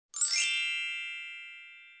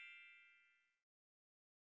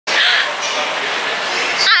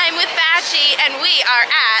Batchy, and we are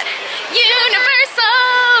at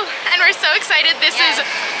Universal, and we're so excited. This is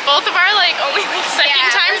both of our only second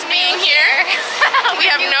times being here. We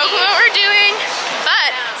have no clue what we're doing,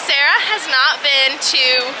 but Sarah has not been to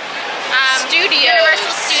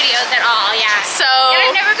Universal Studios at all. So and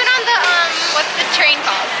I've never been on the what's the train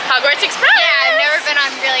called? Hogwarts Express. Yeah, I've never been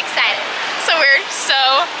on. I'm really excited. So we're so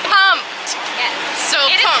pumped. Yes. So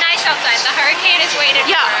it pumped. is nice outside. The hurricane is waiting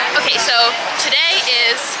for us. Okay, so today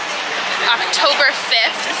is October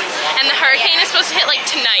 5th, and the hurricane is supposed to hit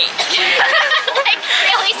tonight.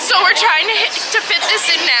 Really? So we're trying to fit this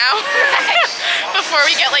in now before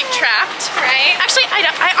we get trapped. Right? Actually,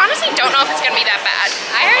 I honestly don't know if it's gonna be that bad.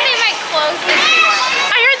 I heard they might close Disney World.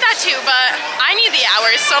 I heard that too, but I need the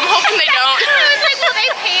hours, so I'm hoping they don't. I was like, will they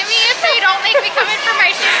pay me if they don't make me come in for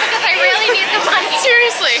my shift, because I really need the money.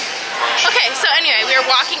 Seriously. Okay, so anyway, we are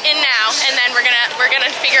walking in now, and then we're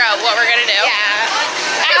gonna figure out what we're gonna do. Yeah.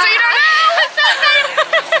 Because we don't know. I'm so excited.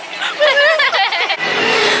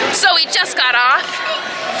 So we just got off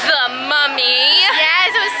the Mummy. Yes,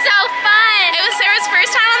 it was so fun. It was Sarah's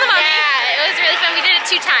first time on the Mummy. Yeah, it was really fun. We did it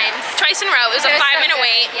 2 times. Twice in a row. It was a 5-minute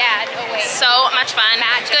wait. Yeah, no wait. So much fun.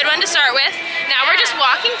 Magic. Good one to start with. Now we're just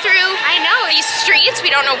walking through these streets.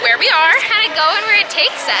 We don't know where we are. Just kind of going where it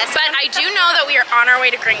takes us. But I do know that we are on our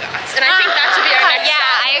way to Gringotts, and I think that should be our next stop.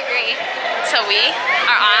 Yeah, I agree. So we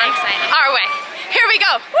are on our way. Here we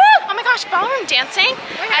go. Woo! Oh my gosh, ballroom dancing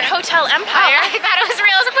at Hotel Empire. Oh, I thought it was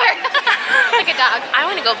real as a bird. Like a dog. I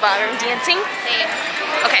want to go ballroom dancing. Same.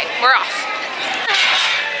 Okay, we're off.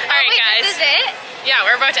 All right, wait, guys. This is it? Yeah,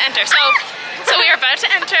 we're about to enter. So we are about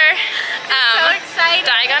to enter So excited.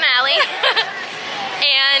 Diagon Alley.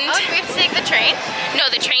 And do we have to take the train? no,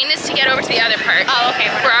 the train is to get over to the other part. Oh, okay.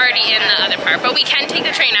 We're already in the other part, but we can take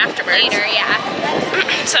the train afterwards. Later, yeah.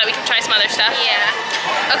 So that we can try some other stuff.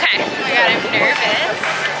 Yeah. Okay. Oh my god, I'm nervous.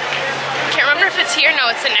 Can't remember if it's here. No,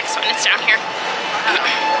 it's the next one. It's down here.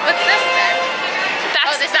 What's this then?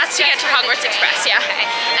 That's to get to Hogwarts Express, yeah. Okay.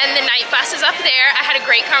 And the night bus is up there. I had a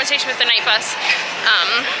great conversation with the night bus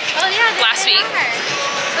last week.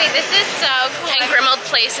 Wait, this is so cool. And Grimmauld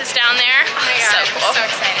Place is down there. Oh my So god, cool. I'm so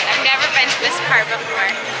excited. I've never been to this part before.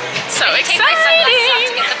 So I exciting. take my sunglasses off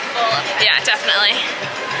to get the full effect. Yeah, definitely.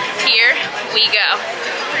 Here we go.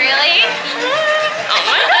 Really? Oh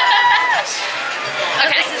my gosh.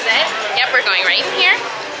 Okay. This is it? Yep, we're going right in here.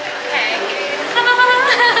 Okay.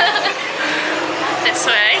 This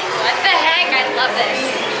way. What the heck? I love this.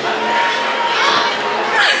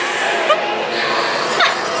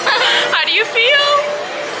 How do you feel?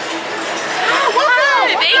 Wow,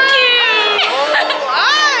 Thank you. Oh,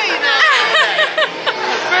 I know.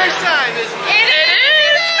 First time, isn't it? It is.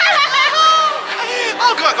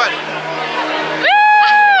 Oh, go on.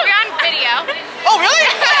 We're on video. Oh, really?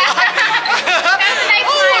 That's a nice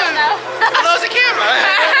smile, though. Oh, that was a camera.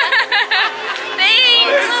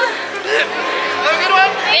 Thanks. Have a good one.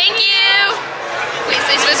 Thank you.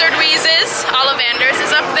 Weasley's Wizard Wheezes. Ollivanders is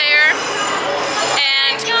up there.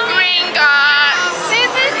 And Gringotts. This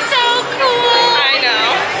is so cool. I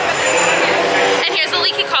know. And here's the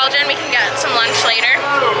Leaky Cauldron. We can get some lunch later.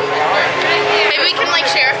 Maybe we can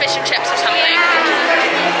share a fish and chips or something. I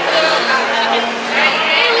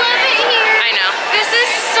love it here. I know. This is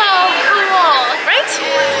so cool. Right? It's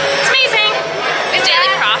amazing. Is Daily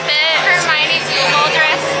Profit. Hermione's school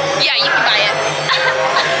dress. Yeah, you can buy it.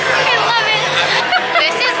 I love it.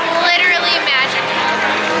 This is literally magic.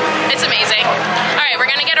 It's amazing. All right, we're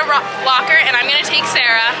gonna get a walker, and I'm gonna take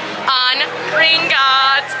Sarah on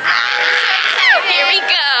Gringotts. Here we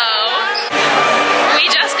go.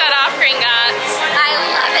 We just got off Gringotts. I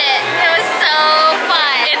love it. It was so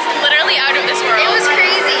fun. It's literally out of this world. It was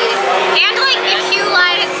crazy. And the queue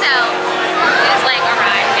line itself is a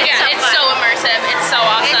ride. It's so immersive. It's so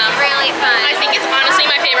awesome. It's really fun. I think it's honestly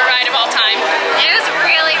my favorite ride of all time. It was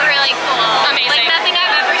really, really cool. Amazing. Nothing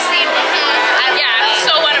I've ever seen before. Yeah,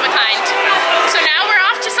 so one of a kind. So now we're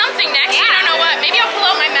off to something next. Yeah. I don't know what. Maybe I'll pull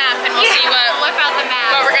out my map and we'll see what about the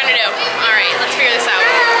map. we're gonna do. All right, let's figure this out.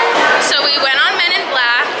 So we went on Men in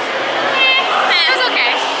Black. It was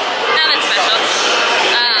okay. Nothing special.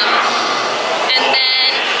 And then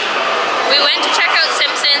we went to check out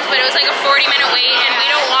Simpsons, but it was a 40-minute wait, and we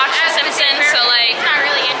don't watch The Simpsons, so It's not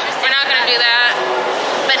really interesting. we're not gonna do that.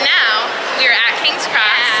 But now we are at King's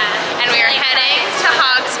Cross, and we are heading to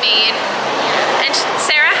Hogsmeade. And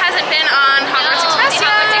Sarah hasn't been on Hogwarts Express yet.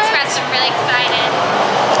 Hogwarts Express. I'm really excited.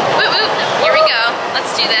 Woo woo. Here we go.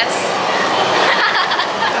 Let's do this.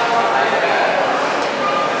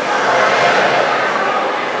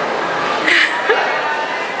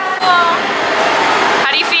 How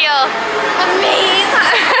do you feel? Amazing.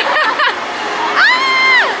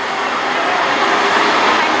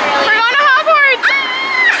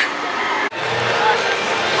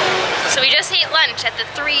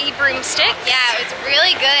 free broomstick. Yeah, it was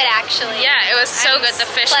really good actually. Yeah, it was so good. The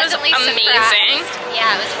fish was pleasantly amazing. surprised.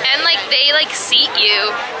 Yeah, it was really And like they like seat you.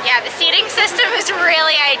 Yeah, the seating system is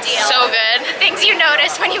really ideal. So good. Things you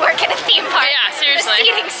notice when you work at a theme park. Yeah, seriously. The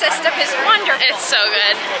seating system is wonderful. It's so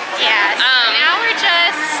good. Yeah. So now we're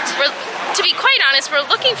just... To be quite honest, we're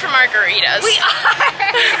looking for margaritas. We are.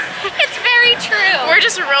 It's very true. We're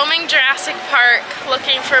just roaming Jurassic Park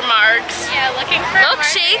looking for margs. Yeah, looking for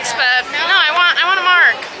milkshakes, but no, I want a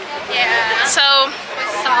marg. Yeah. So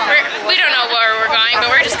we don't know where we're going, but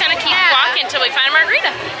we're just gonna keep walking until we find a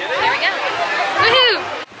margarita. Here we go. Woohoo!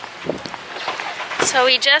 So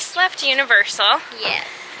we just left Universal. Yes.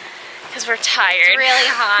 Because we're tired. It's really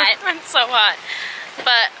hot. It's so hot.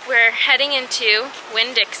 But we're heading into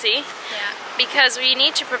Winn-Dixie because we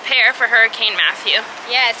need to prepare for Hurricane Matthew.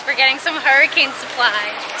 Yes, we're getting some hurricane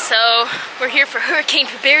supplies. So we're here for hurricane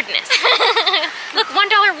preparedness. Look,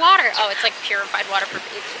 $1 water. Oh, it's like purified water for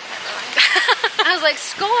babies. I was like,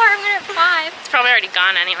 score, I'm gonna have 5. It's probably already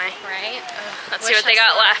gone anyway. Right? Let's see what they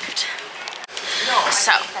got left.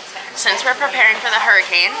 So, since we're preparing for the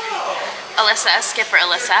hurricane, Skipper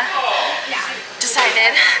Alyssa,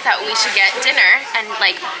 decided that we should get dinner and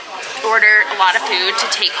like order a lot of food to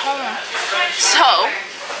take home. So,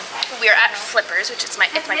 we're at Flippers, which is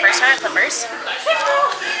it's my first time at Flippers.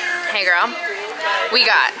 Hey girl, we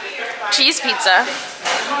got cheese pizza,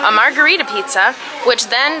 a margarita pizza, which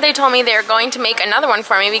then they told me they're going to make another one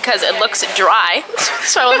for me because it looks dry.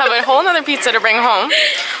 So I will have a whole other pizza to bring home.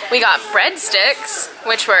 We got breadsticks,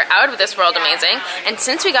 which were out of this world amazing. And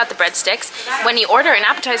since we got the breadsticks, when you order an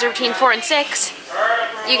appetizer between 4 and 6,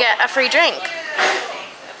 you get a free drink.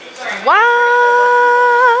 What?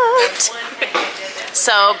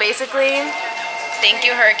 So basically, thank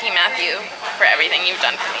you Hurricane Matthew for everything you've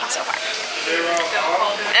done for me so far.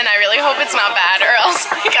 And I really hope it's not bad, or else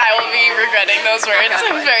like I will be regretting those words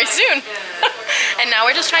very soon. And now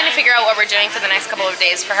we're just trying to figure out what we're doing for the next couple of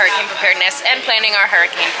days for hurricane preparedness and planning our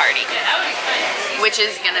hurricane party, which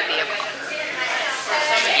is gonna be a ball.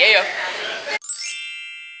 Yeah.